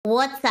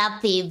What's up,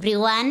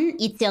 everyone?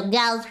 It's your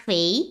girl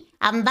Faye.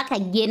 I'm back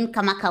again,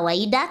 kama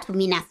kawaida, to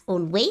mean as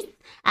always.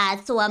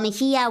 So I'm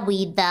here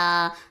with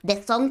the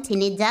song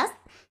Teenagers.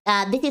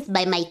 This is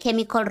by My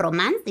Chemical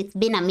Romance. It's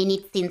been a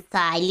minute since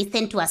I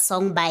listened to a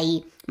song by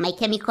My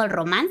Chemical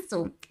Romance,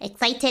 so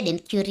excited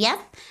and curious.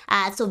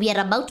 So we are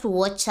about to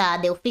watch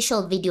the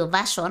official video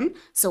version.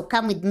 So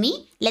come with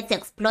me, let's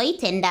explore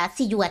it and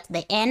see you at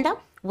the end,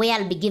 where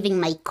I'll be giving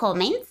my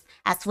comments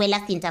as well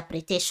as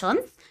interpretations.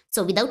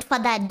 So without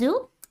further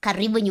ado,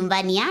 karibu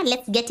nyumbani ya.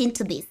 Let's get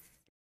into this.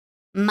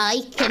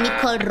 My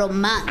Chemical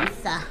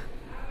Romance.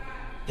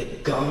 They're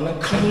gonna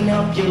clean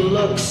up your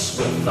looks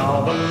with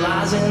all the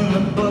lies in the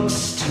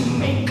books to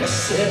make a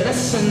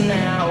citizen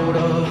out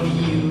of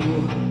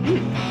you.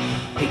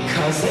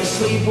 Because they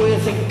sleep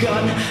with a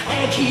gun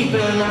and keep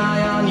an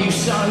eye on you,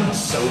 son,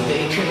 so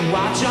they can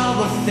watch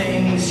all the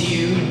things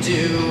you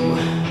do.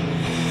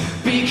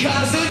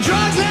 Because the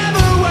drugs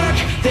never work,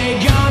 they're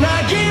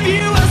gonna give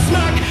you a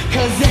smirk,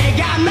 cause they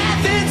got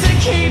methods of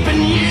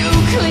keeping you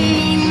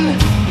clean.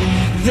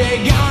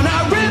 They're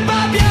gonna rip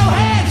up your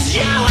heads,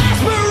 your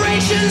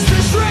aspirations to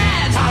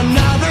shreds.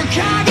 Another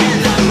cog in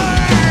the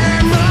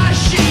murder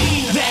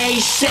machine. They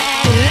said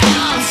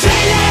I'm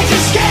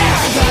teenagers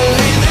scared the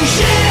living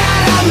shit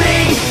out of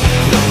me.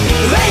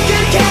 They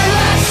could care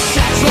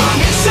less as long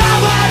as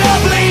someone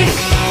will bleed.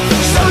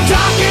 So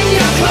darken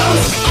your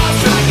clothes, I'll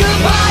strike a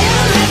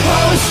violent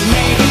pose.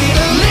 Maybe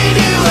it'll leave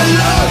you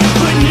alone,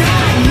 but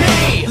not me.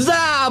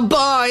 The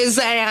boys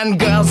and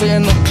girls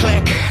in the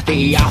clique,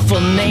 the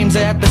awful names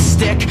at the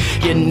stick.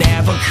 You're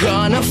never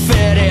gonna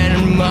fit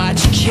in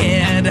much,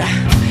 kid.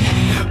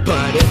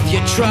 But if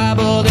you're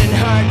troubled and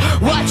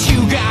hurt, what you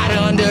got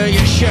under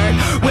your shirt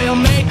will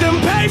make them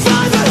pay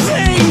for the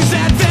things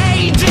that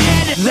they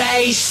did.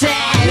 They said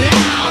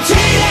I'm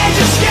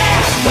teenagers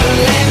scared the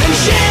living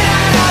shit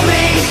out of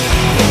me.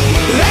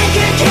 They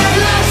can care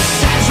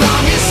less as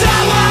long as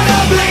someone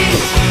will bleed.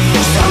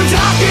 So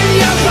darken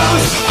your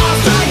clothes, I'll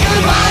strike a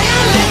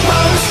violent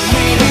pose.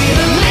 Maybe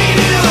it'll leave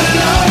you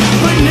alone,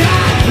 but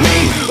not me.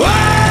 Oh,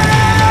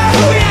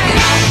 yeah.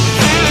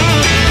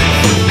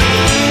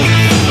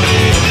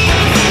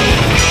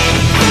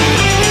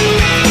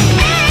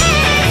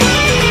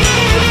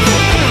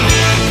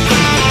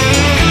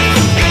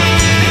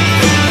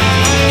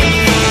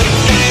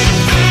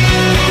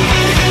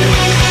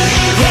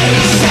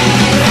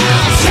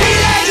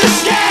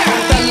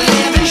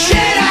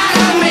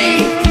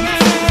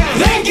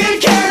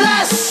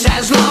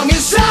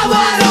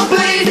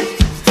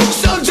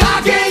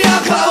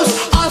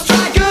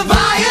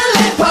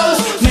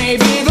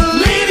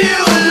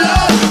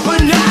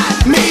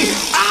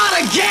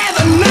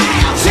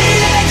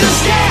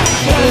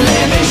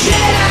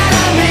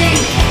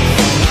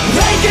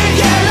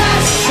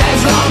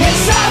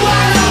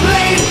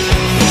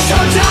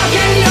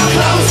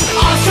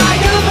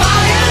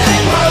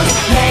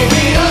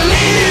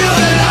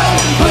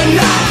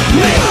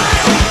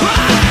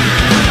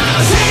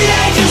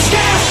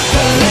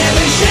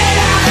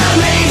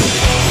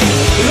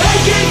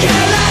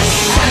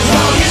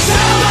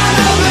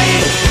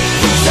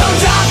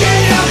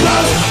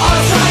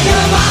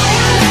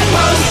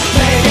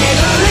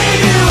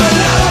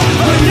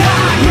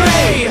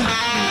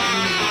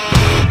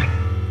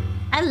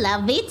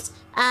 Love it.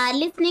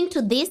 Listening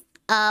to this,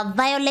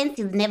 violence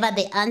is never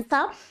the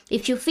answer.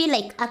 If you feel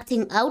like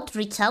acting out,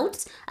 reach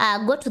out.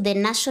 Go to the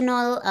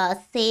National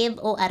Save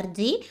ORG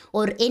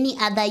or any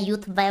other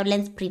youth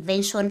violence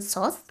prevention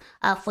source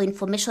for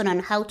information on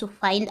how to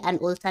find an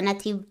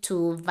alternative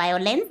to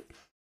violence.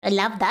 I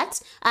love that.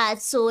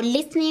 So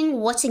listening,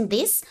 watching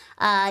this,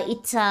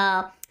 it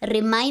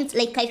reminds,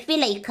 like, I feel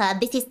like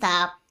this is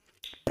a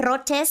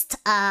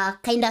protest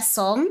kind of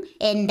song,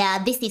 and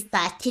this is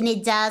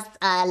teenagers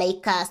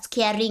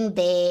scaring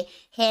the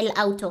hell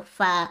out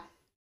of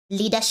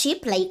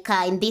leadership, like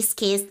in this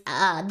case,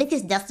 this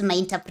is just my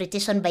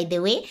interpretation, by the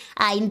way,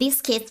 in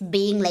this case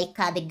being like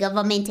the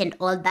government and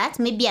all that.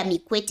 Maybe I'm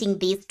equating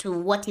this to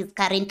what is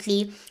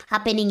currently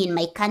happening in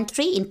my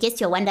country, in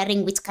case you're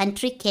wondering which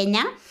country,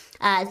 Kenya.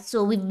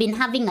 So we've been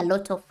having a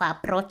lot of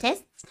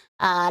protests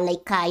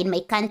in my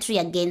country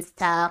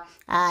against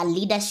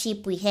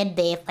leadership. We had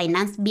the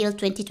Finance Bill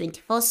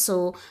 2024.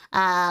 So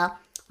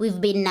we've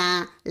been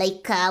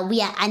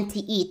we are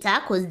anti-it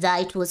because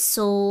it was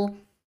so...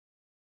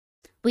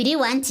 We didn't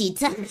want it.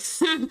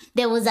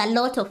 There was a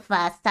lot of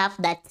stuff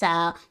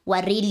that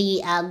were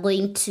really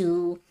going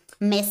to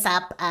mess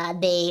up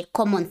the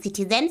common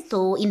citizen.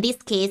 So in this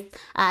case,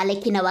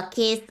 like in our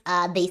case,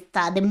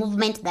 the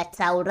movement that,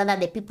 or rather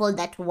the people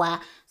that were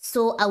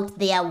so out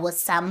there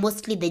was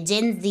mostly the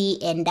Gen Z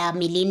and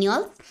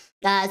millennials.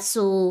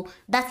 So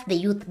that's the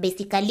youth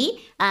basically.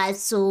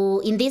 So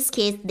in this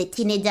case, the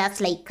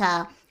teenagers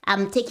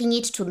I'm taking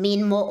it to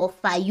mean more of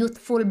a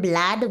youthful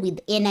blood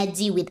with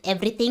energy, with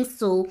everything.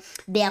 So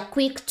they are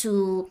quick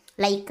to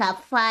like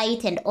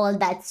fight and all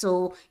that.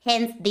 So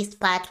hence this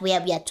part where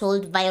we are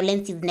told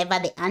violence is never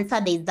the answer.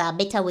 There's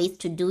better ways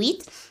to do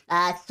it.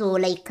 So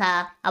like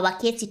our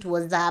case, it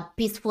was a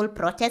peaceful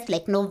protest,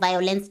 like no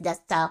violence,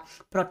 just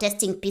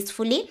protesting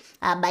peacefully.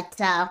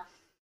 But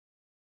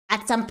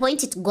at some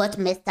point it got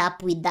messed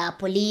up with the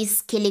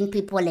police killing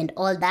people and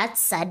all that.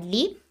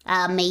 Sadly,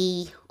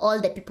 may all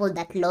the people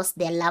that lost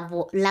their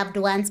loved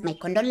ones, my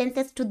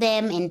condolences to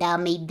them, and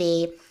may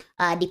they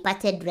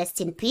departed rest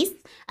in peace.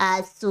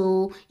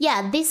 So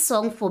yeah, this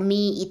song for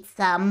me, it's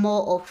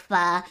more of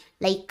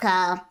like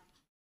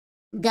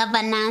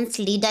governance,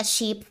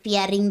 leadership,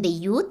 fearing the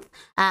youth,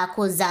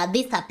 because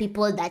these are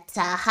people that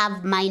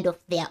have mind of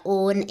their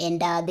own,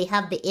 and they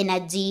have the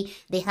energy,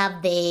 they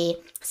have the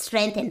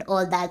strength and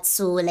all that.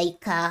 So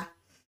like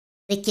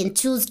they can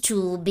choose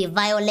to be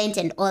violent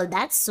and all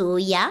that. So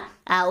yeah,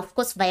 of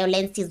course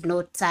violence is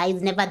not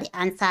is never the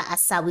answer,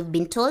 as we've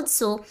been told.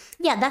 So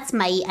yeah, that's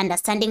my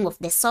understanding of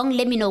the song.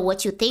 Let me know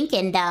what you think.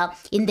 And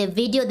in the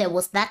video there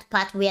was that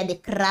part where the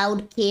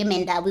crowd came,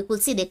 and we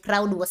could see the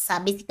crowd was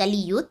basically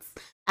youths,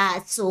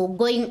 so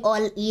going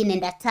all in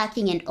and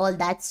attacking and all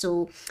that.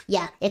 So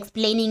yeah,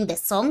 explaining the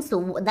song.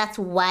 So that's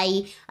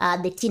why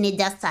the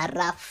teenagers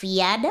are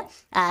feared.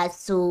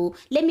 So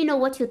let me know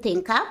what you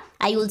think.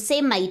 I will say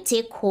my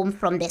take home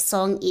from the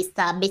song is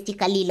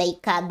basically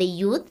like the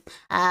youth.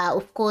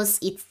 Of course,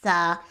 it's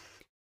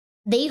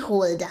they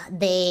hold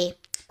the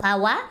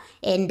power,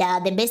 and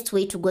the best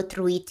way to go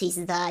through it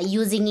is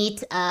using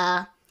it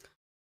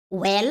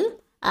well.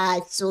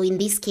 So in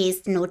this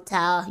case, not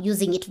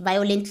using it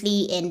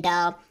violently, and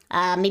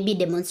maybe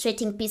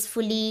demonstrating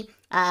peacefully,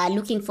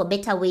 looking for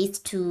better ways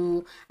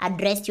to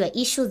address your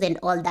issues and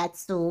all that.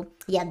 So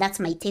yeah, that's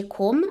my take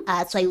home.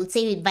 So I would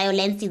say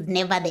violence is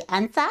never the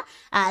answer.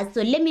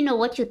 So let me know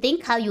what you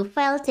think, how you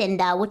felt, and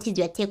what is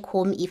your take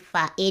home, if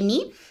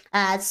any.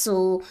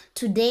 So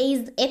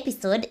today's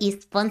episode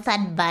is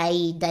sponsored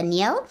by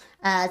Danielle.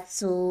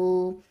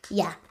 So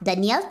yeah,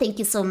 Danielle, thank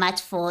you so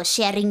much for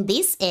sharing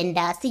this, and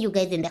see you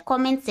guys in the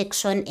comment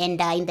section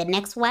and in the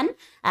next one.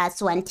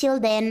 So until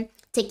then,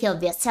 take care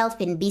of yourself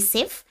and be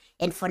safe.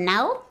 And for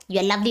now,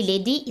 your lovely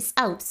lady is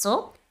out.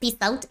 So peace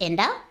out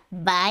and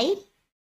bye.